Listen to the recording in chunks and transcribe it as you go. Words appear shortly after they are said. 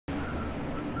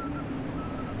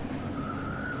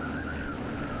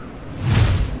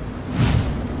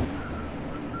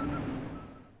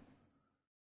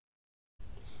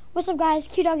What's up guys,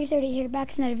 QDoggy30 here, back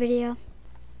with another video.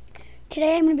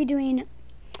 Today I'm going to be doing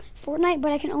Fortnite,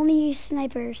 but I can only use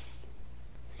snipers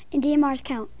and DMRs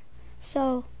count.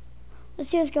 So, let's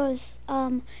see how this goes.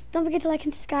 Don't forget to like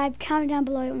and subscribe, comment down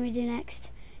below what we do next.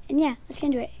 And yeah, let's get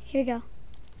into it. Here we go.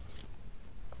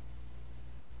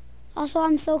 Also,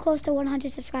 I'm so close to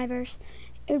 100 subscribers.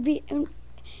 It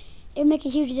would make a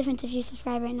huge difference if you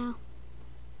subscribe right now.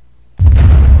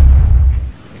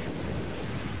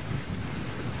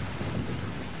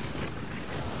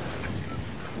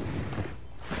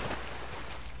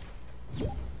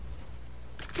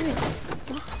 Dude,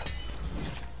 stop.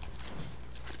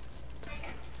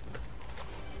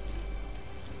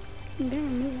 I'm gonna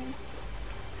remove him.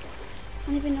 I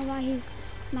don't even know why he's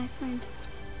my friend.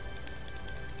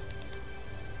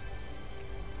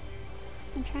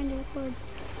 I'm trying to record.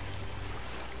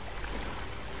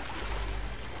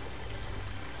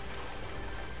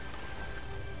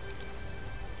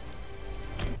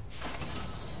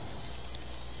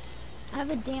 I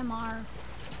have a DMR.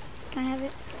 Can I have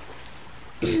it?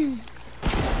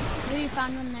 Have you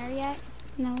found one there yet?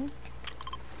 No.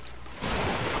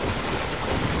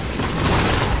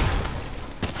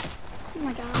 Oh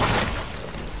my god.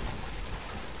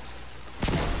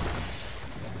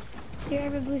 Here, I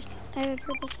have a I have a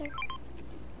purple striker.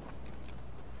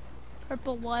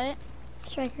 Purple what?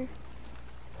 Striker.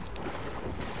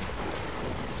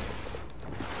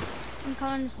 I'm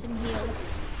calling some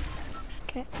heals.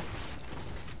 Okay.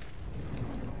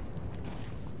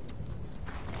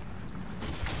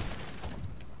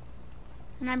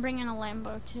 And I'm bringing a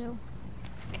Lambo too.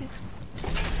 Okay.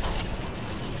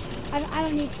 I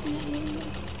don't need to.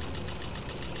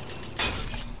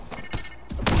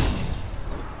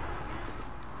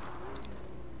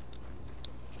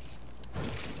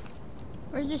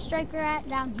 Where's the striker at?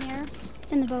 Down here?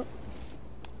 It's in the boat.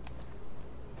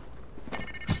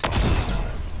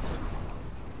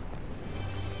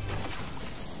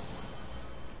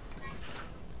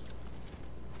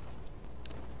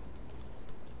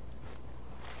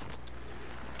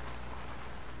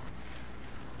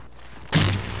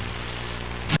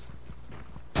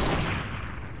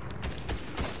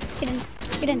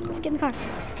 Get in, just get in the car.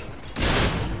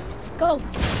 Go!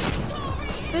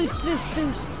 Boost, boost,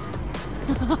 boost.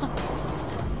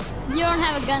 You don't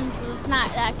have a gun, so it's not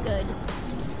that good.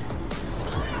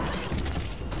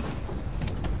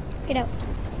 Get out.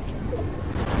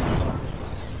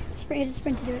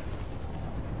 Sprint to do it.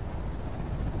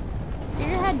 You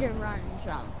had to run and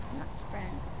jump, not sprint.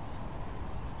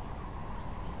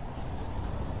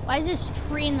 Why is this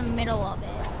tree in the middle of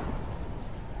it?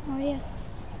 Oh yeah.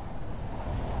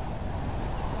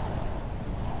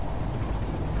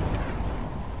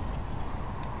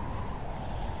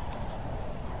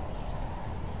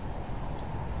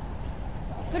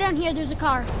 Go down here, there's a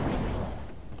car.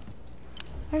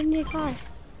 I don't need a car.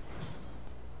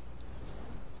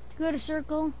 Go to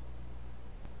circle.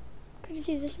 Could just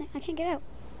use this thing. I can't get out.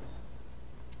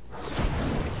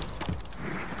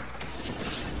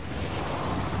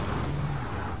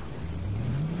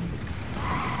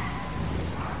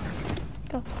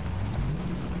 Go.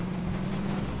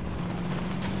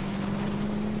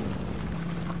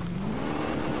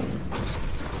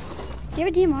 Do you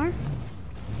have a DMR?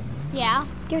 Yeah.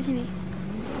 Give it to me.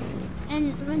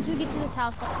 And once we get to this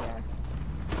house up there.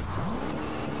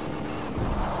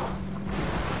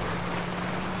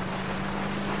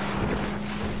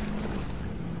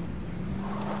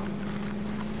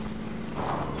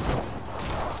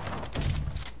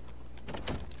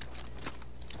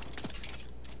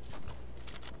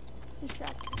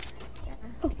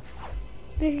 Oh,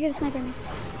 we could get a sniper now.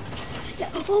 Yeah.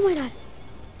 Oh my god.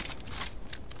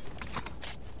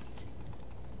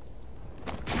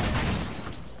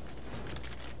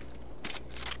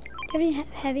 Do you have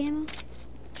any heavy ammo?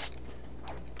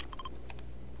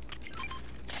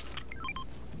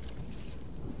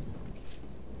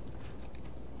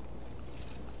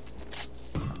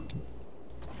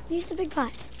 Use the big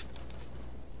pot.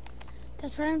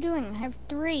 That's what I'm doing. I have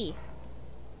 3.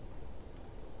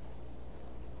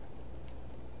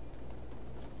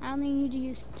 I only need to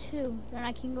use 2. Then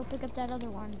I can go pick up that other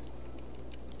one.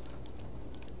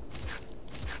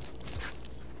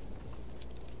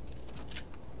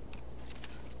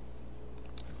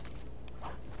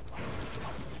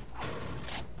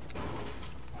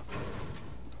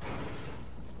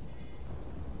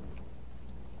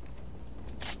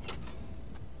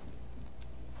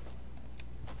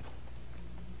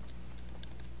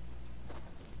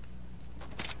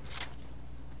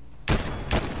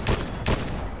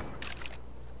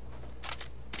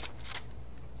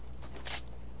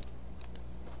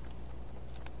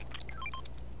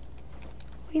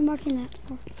 marking that?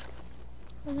 Oh,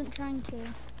 Wasn't trying to.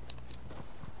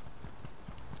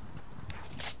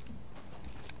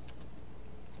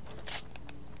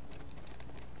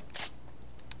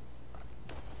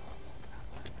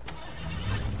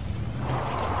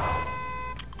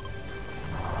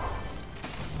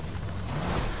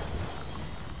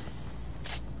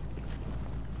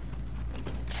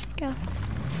 go.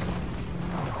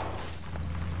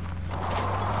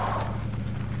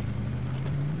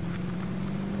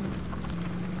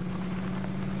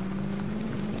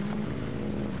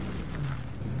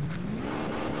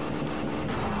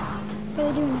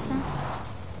 Really doing this, huh?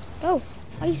 Go.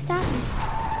 Why are you stopping?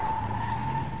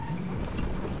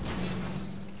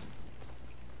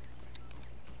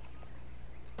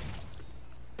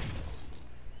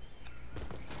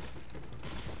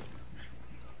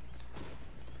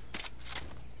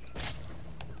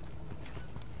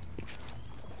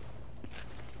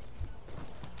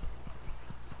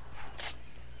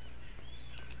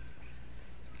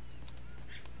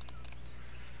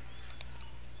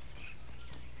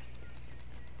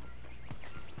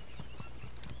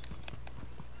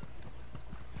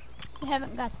 We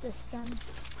haven't got this done.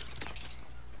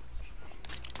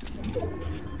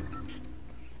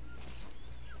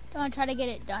 Don't want to try to get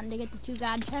it done to get the 2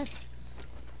 god chests.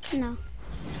 No.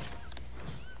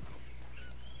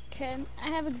 Okay, I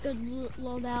have a good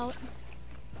loadout.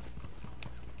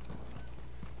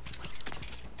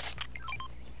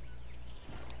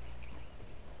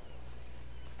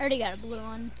 I already got a blue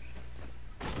one.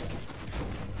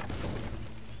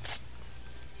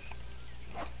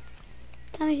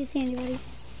 Tell me if you see anybody.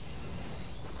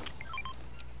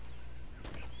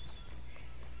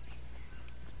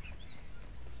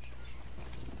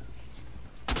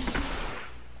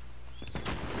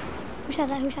 Who shot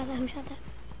that? Who shot that? Who shot that?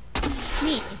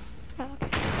 Me. Oh,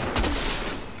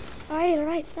 okay.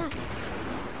 Alright, stop.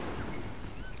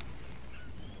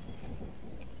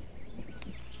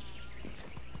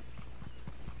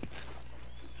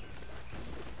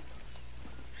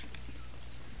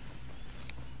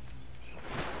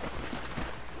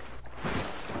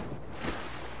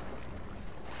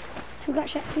 Who got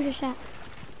shot? Who just shot?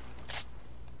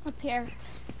 Up here.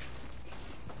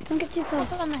 Don't get too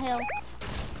close. Up on the hill.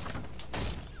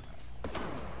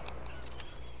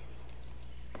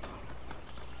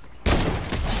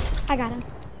 I got him.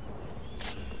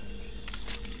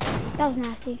 That was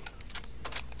nasty.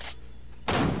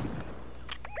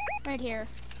 Right here.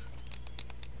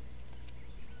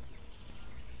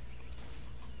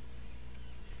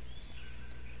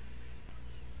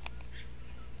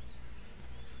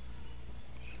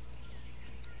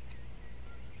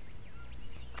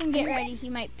 And get ready, he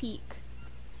might peek.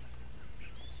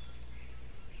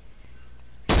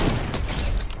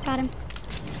 Got him.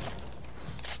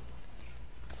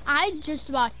 I just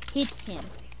about hit him.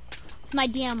 It's my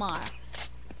DMR.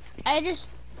 I just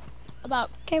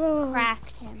about Okay, wait.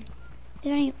 cracked him. Is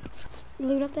there any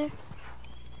loot up there?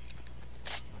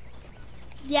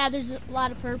 Yeah, there's a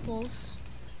lot of purples.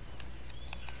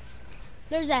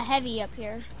 There's a heavy up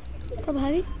here. Purple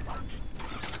heavy?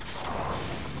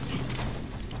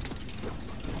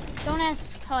 Don't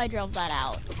ask how I drove that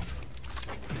out.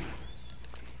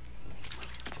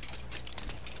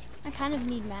 I kind of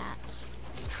need mats.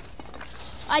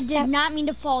 I did not mean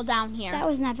to fall down here. That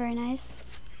was not very nice.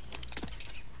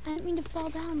 I didn't mean to fall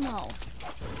down though.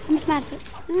 How much match was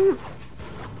that?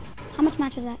 How much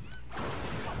match was that?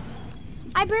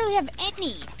 I barely have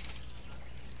any.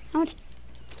 How much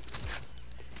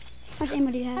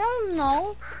ammo do you I have? don't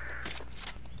know.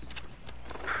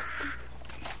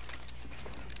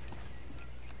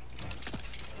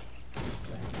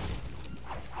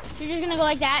 You're just gonna go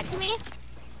like that to me?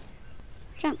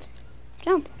 Jump.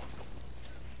 Jump.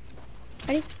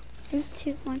 Ready? 3,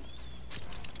 2, 1.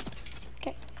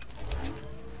 Okay.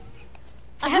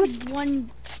 I have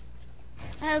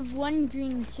one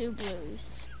green, 2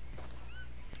 blues.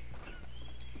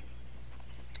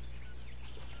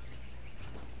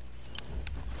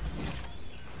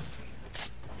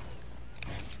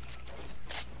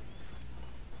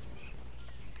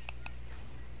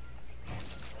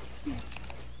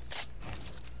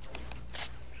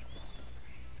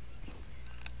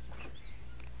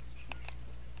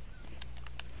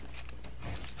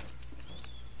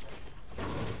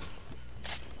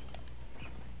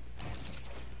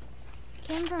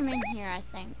 Came from in here, I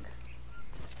think.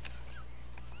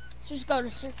 Let's just go to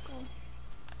circle.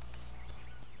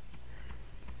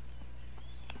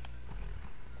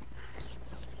 Can't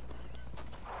see anybody.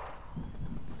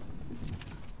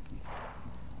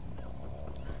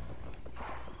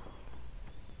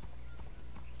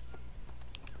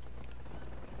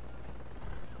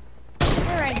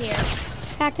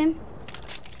 Cracked him.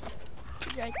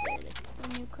 He's right there. The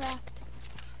new cracked.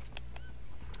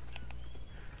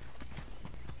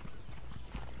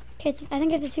 Okay, I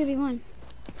think it's a 2v1.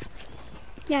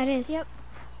 Yeah, it is. Yep.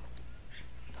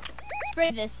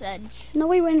 Spray this edge. No,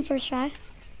 we win first try. Do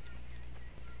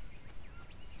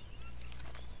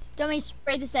you want me to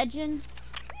spray this edge in?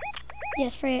 Yeah,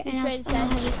 spray it. You And spray this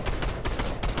edge.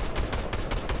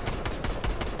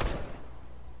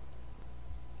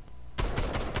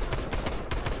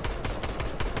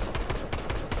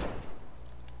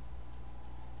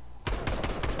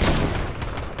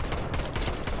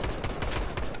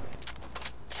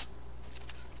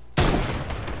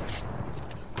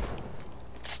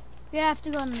 You have to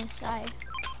go on this side.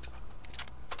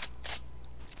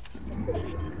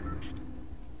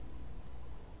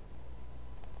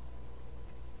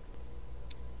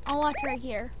 I'll watch right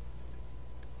here.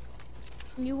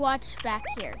 And you watch back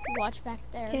here. You watch back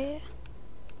there. Yeah.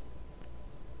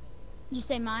 You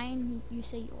say mine, you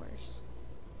say yours.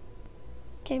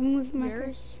 Okay, move marker.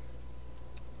 Yours?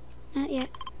 Not yet.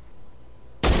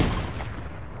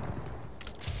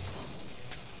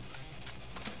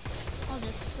 I'll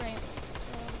just spray it.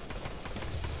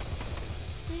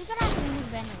 So, you're gonna have to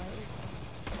move anyways.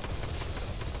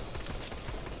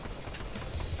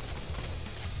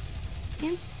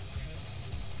 Him?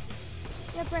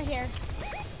 Yep, right here.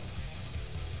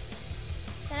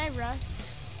 Should I rush?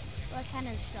 Well, I kind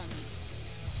of shouldn't.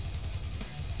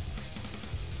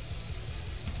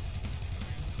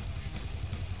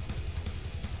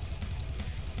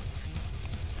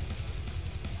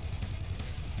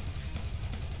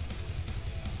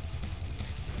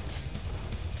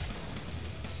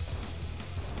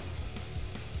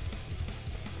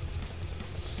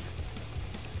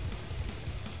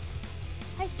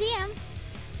 I see him.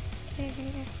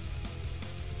 Okay.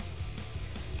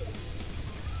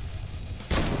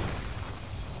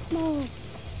 No.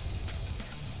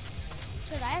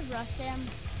 Should I have rushed him?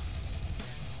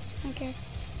 Okay.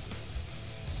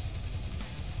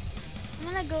 I'm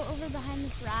gonna go over behind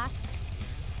this rock.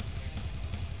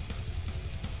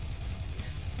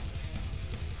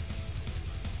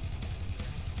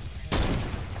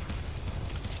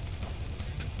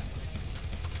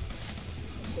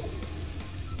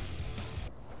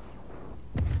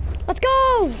 Let's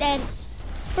go! Dead.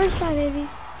 First try, baby.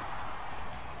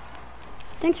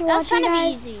 Thanks for That was watching, kind of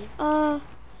guys. easy.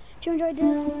 If you enjoyed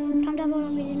this, comment down below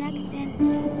what I'll do next,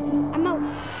 and I'm out.